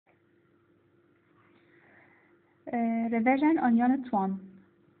Revision on Unit 1.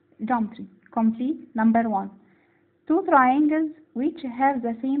 Geometry. Complete. Number 1. Two triangles which have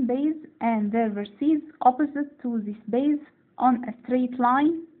the same base and their vertices opposite to this base on a straight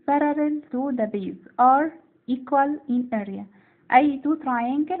line parallel to the base are equal in area. أي two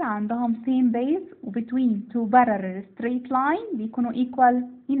triangle عندهم same base وبتوين two parallel straight line بيكونوا equal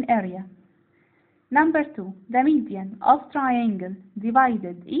in area. Number 2. The median of triangle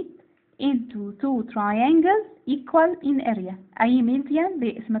divided it into two triangles equal in area. أي median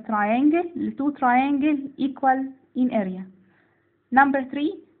باسم triangle ل two triangle equal in area. Number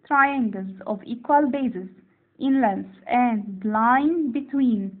 3. Triangles of equal bases in length and line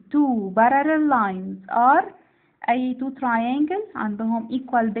between two parallel lines are أي two triangle عندهم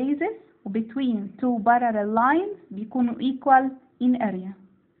equal bases و between two parallel lines بيكونوا equal in area.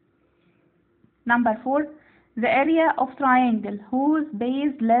 Number 4. The area of triangle whose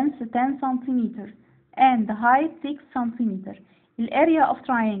base length 10 cm and height 6 cm. The area of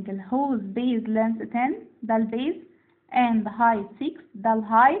triangle whose base length 10 ده البيز and height 6 ده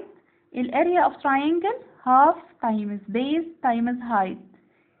الهايت. The area of triangle half times base times height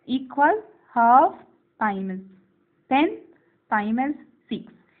equal half times 10 times 6.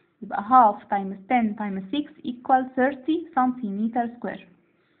 يبقى half times 10 times 6 equal 30 cm square.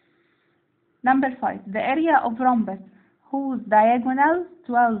 Number 5. The area of rhombus whose diagonals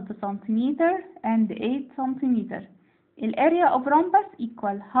 12 cm and 8 cm. The area of rhombus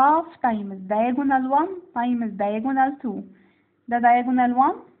equal half times diagonal 1 times diagonal 2. The diagonal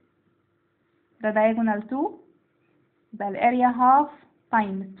 1 the diagonal 2 the area half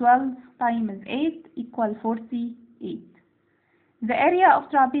times 12 times 8 equal 48. The area of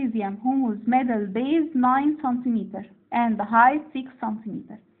trapezium whose middle base 9 cm and height 6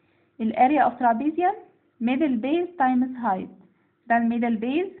 cm. The area of trapezium middle base times height. ده middle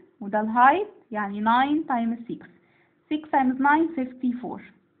base وده height يعني 9 times 6. 6 times 9 54.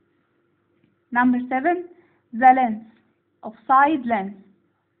 Number 7. The length of side length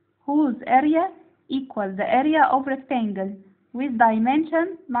whose area equals the area of rectangle with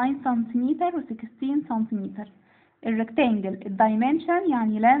dimension 9 cm و 16 cm. الريكتانجل الدايمنشن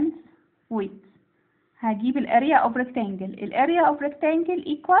يعني length width. هجيب الاريا of rectangle. الاريا of rectangle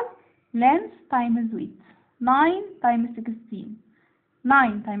equal length times width. 9 times 16.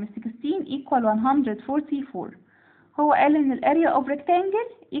 9 times 16 equal 144. هو قال ان الاريا of rectangle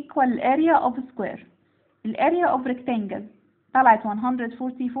equal الاريا of square. الاريا of rectangle طلعت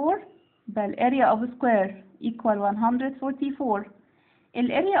 144 يبقى الاريا of square equal 144.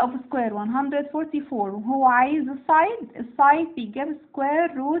 الاريا of square 144 وهو عايز السايد بيجيب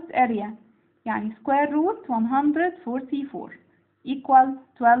square root area يعني square root 144 equal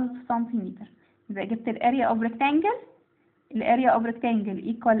 12 cm. إذا جبت الاريا of rectangle الاريا of rectangle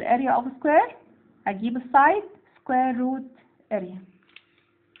equal الاريا of square هجيب السايد square root area.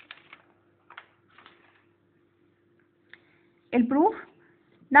 البروف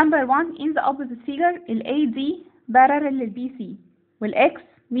number 1 in the opposite figure ال AD parallel لل BC وال X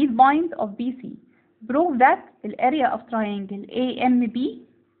midpoint of BC. prove that ال area of triangle AMB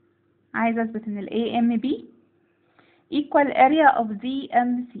عايز اثبت ان ال AMB equal area of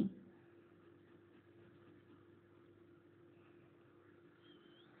DMC.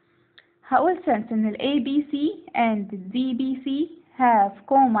 هقول since ان ال ABC and DBC have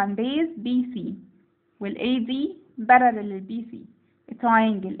common base BC وال AD parallel لل BC.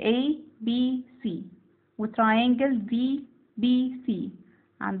 triangle ABC و triangle DBC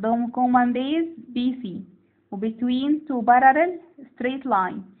عندهم common base BC و between two parallel straight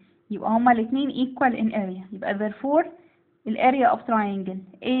line يبقى هما الاتنين equal in area. يبقى therefore ال area of triangle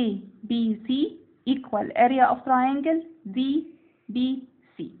ABC equal area of triangle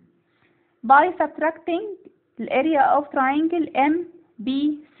DBC. By subtracting the area of triangle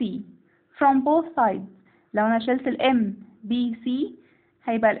MBC from both sides. لو أنا شلت ال MBC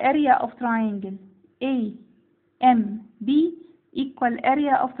هيبقى ال area of triangle AMB equal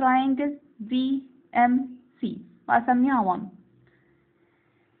area of triangle DMC وأسميها 1.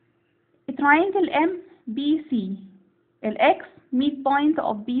 triangle MBC ال X midpoint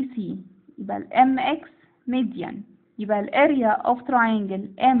of BC يبقى ال MX median يبقى ال area of triangle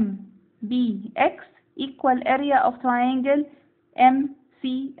MBX equal area of triangle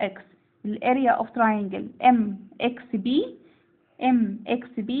MCX. ال area of triangle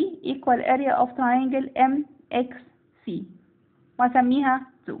MXB equal area of triangle MXC وأسميها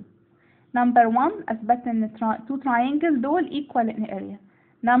 2. number 1 أثبتنا إن two triangle دول equal in area.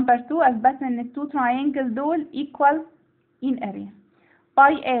 number 2 أثبتنا إن two triangle دول equal in area.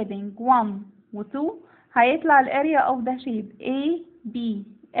 by adding 1 و 2 هيطلع ال area of the shape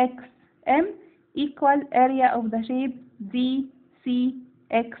ABXM equal area of the shape DCXM.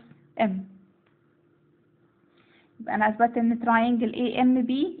 يبقى أنا أثبت إن triangle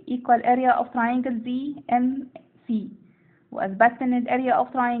AMB equal area of triangle DMC، وأثبت إن area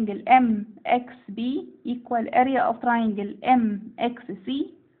of triangle MXB equal area of triangle MXC،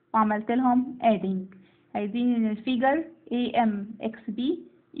 وعملت لهم adding. عايزين إن الفيجر AMXB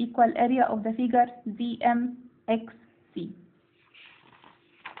equal area of the figure DMXC.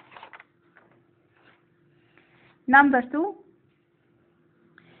 Number 2.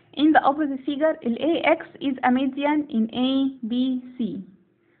 In the opposite figure, AX is a median in ABC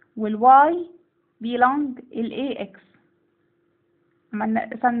والY belong AX.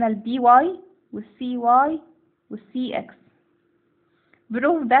 قسمنا BY والCY والCX.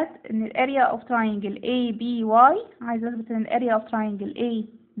 Prove that in the area of triangle ABY، عايز اثبت ان area of triangle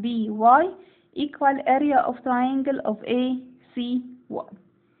ABY equal area of triangle of ACY.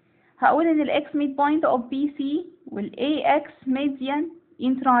 هقول ان X midpoint of BC AX median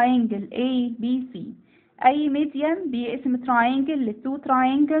in triangle ABC. اي median بيقسم triangle لتو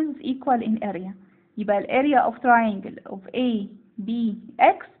triangles equal in area، يبقى area of triangle of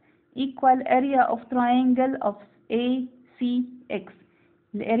ABX equal area of triangle of ACX.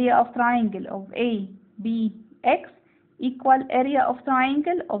 area of triangle of ABX equal area of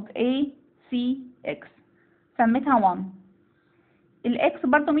triangle of ACX. سميتها 1. X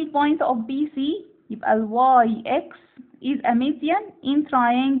برضه midpoint of BC، يبقى YX is a median in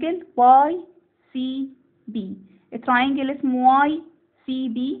triangle YCB. التراينجل اسمه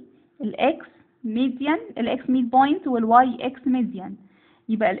YCB، X median، X midpoint والYX median،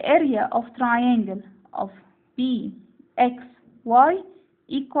 يبقى area of triangle of BXY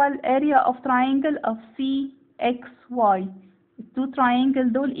equal area of triangle of CXY. التو triangle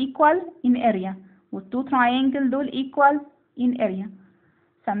دول equal in area، والتو triangle دول equal in area.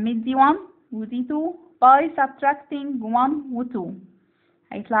 سميت دي 1 ودي 2 by subtracting 1 و 2.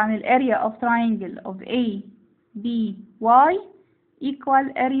 هيطلع عن area of triangle of ABY equal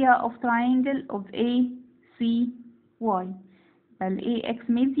area of triangle of ACY. يبقى AX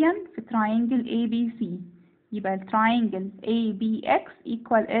median في triangle ABC، يبقى triangle ABX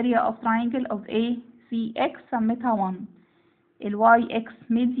equal area of triangle of ACX. سميتها 1. YX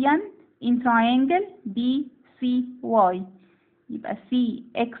median in triangle BCY، يبقى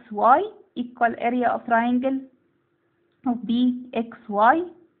CXY equal area of triangle of BXY.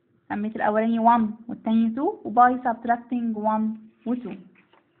 سميت الأولاني 1 والتاني 2 وباي subtracting 1 و 2.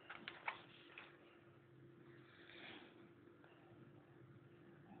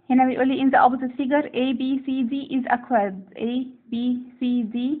 هنا بيقول لي in the opposite figure ABCD is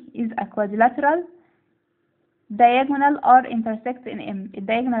a quadrilateral diagonal or intersect in M.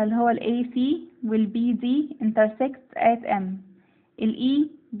 الdiagonal اللي هو AC والBD intersect at M. E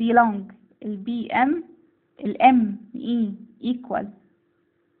belong BM، ME equal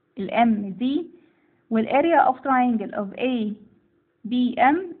MD، والarea of triangle of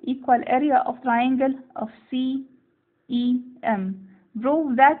ABM equal area of triangle of CEM. Prove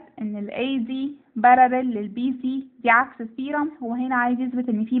that ان AD parallel للBC. دي عكس الثيرم، هو هنا عايز يثبت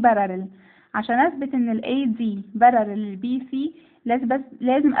ان في parallel. عشان اثبت ان AD parallel للBC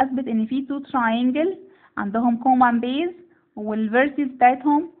لازم اثبت ان في two triangle عندهم common base والvertices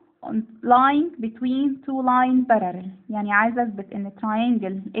بتاعتهم line between two line parallel. يعني عايز اثبت ان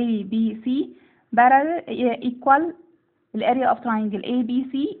triangle ABC parallel equal area of triangle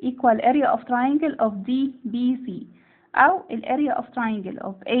ABC equal area of triangle of DBC، أو area of triangle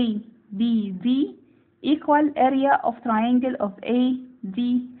of ABD equal area of triangle of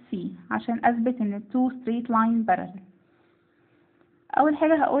ADC عشان أثبت إن two straight line parallel. أول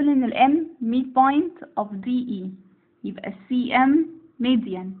حاجة هقول إن M midpoint of DE، يبقى CM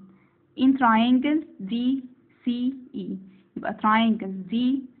median in triangle DCE، يبقى triangle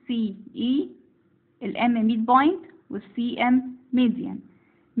DCE M midpoint والCM median.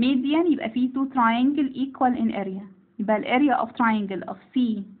 يبقى فيه two triangle equal in area، يبقى area of triangle of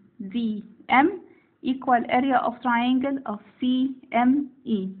CDM equal area of triangle of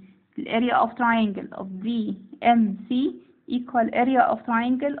CME. area of triangle of DMC equal area of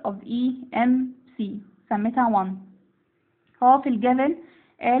triangle of EMC. سميتها 1. هو في الجبل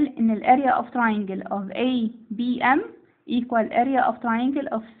قال إن area of triangle of ABM equal area of triangle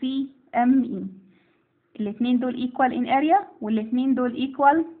of CME. الاتنين دول equal in area والاتنين دول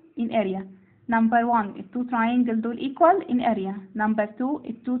equal in area. Number 1 التو triangle دول equal in area. Number 2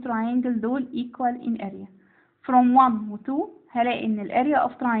 التو triangle دول equal in area. From 1 و 2 هلاقي إن area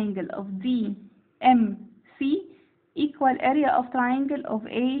of triangle of DMC equal area of triangle of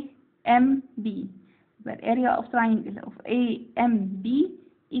AMB. يبقى area of triangle of AMB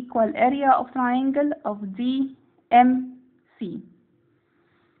equal equal area of triangle of DMC.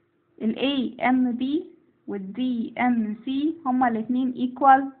 ال AMB وال DMC هما الاتنين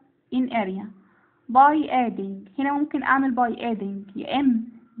equal in area. by adding هنا ممكن أعمل by adding يا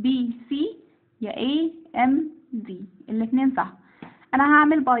MBC يا AMD الاتنين صح. أنا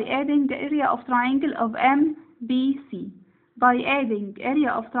هعمل by adding area of triangle of MBC. by adding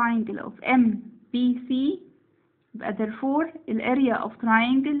area of triangle of MBC يبقى therefore ال area of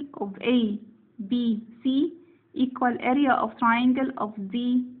triangle of ABC equal area of triangle of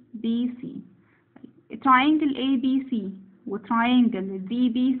DBC. triangle ABC و triangle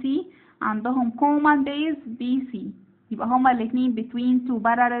DBC عندهم common base BC يبقى هما الاتنين between two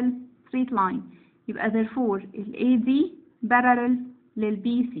parallel straight line. يبقى therefore ال AD parallel لل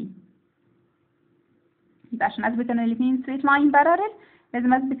BC. يبقى عشان اثبت ان الاتنين straight line parallel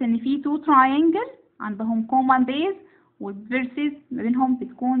لازم اثبت ان في two triangle عندهم common base والvertices ما بينهم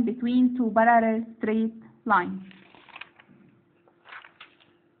بتكون between two parallel straight lines.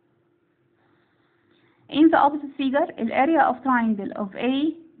 In the opposite figure ال area of triangle of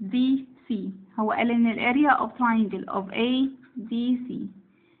ADC هو قال ان ال area of triangle of ADC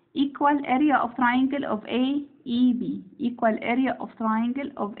equal area of triangle of AEB equal area of triangle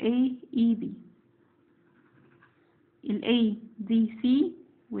of AEB. ال ADC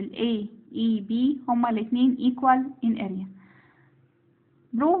وال AEB هما الاتنين equal in area.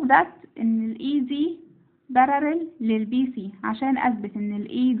 prove that ان ال ED parallel لل BC. عشان اثبت ان ال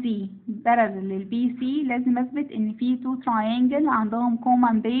ED parallel لل BC لازم اثبت ان في two triangle عندهم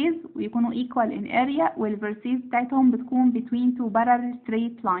common base ويكونوا equal in area والvertices بتاعتهم بتكون between two parallel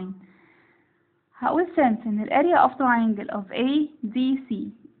straight line. هقول since ان ال area of triangle of ADC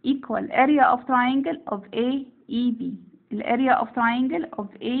equal area of triangle of AEB. ال area of triangle of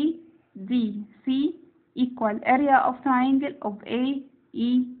ADC equal area of triangle of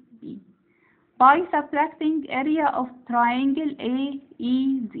AEB. by subtracting area of triangle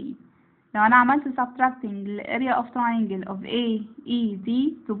AED. لو أنا عملت subtracting the area of triangle of AED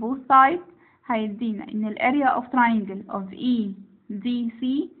to both sides هيدينا إن ال area of triangle of EDC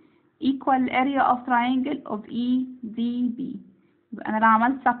equal area of triangle of EDB. يبقى أنا لو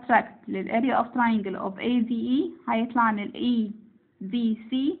عملت subtract لل area of triangle of ADE هيطلع إن ال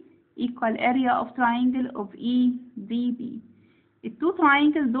EDC equal area of triangle of EDB. التو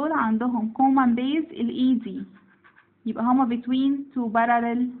triangles دول عندهم common base ال ED يبقى هما between two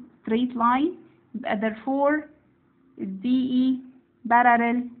parallel straight line. يبقى therefore ال DE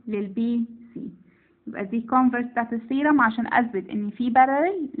parallel لل BC. يبقى دي converse بتاعت الثيرم. عشان اثبت ان في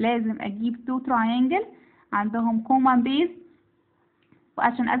parallel لازم اجيب two triangle عندهم common base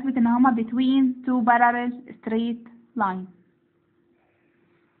وعشان اثبت ان هما between two parallel straight line.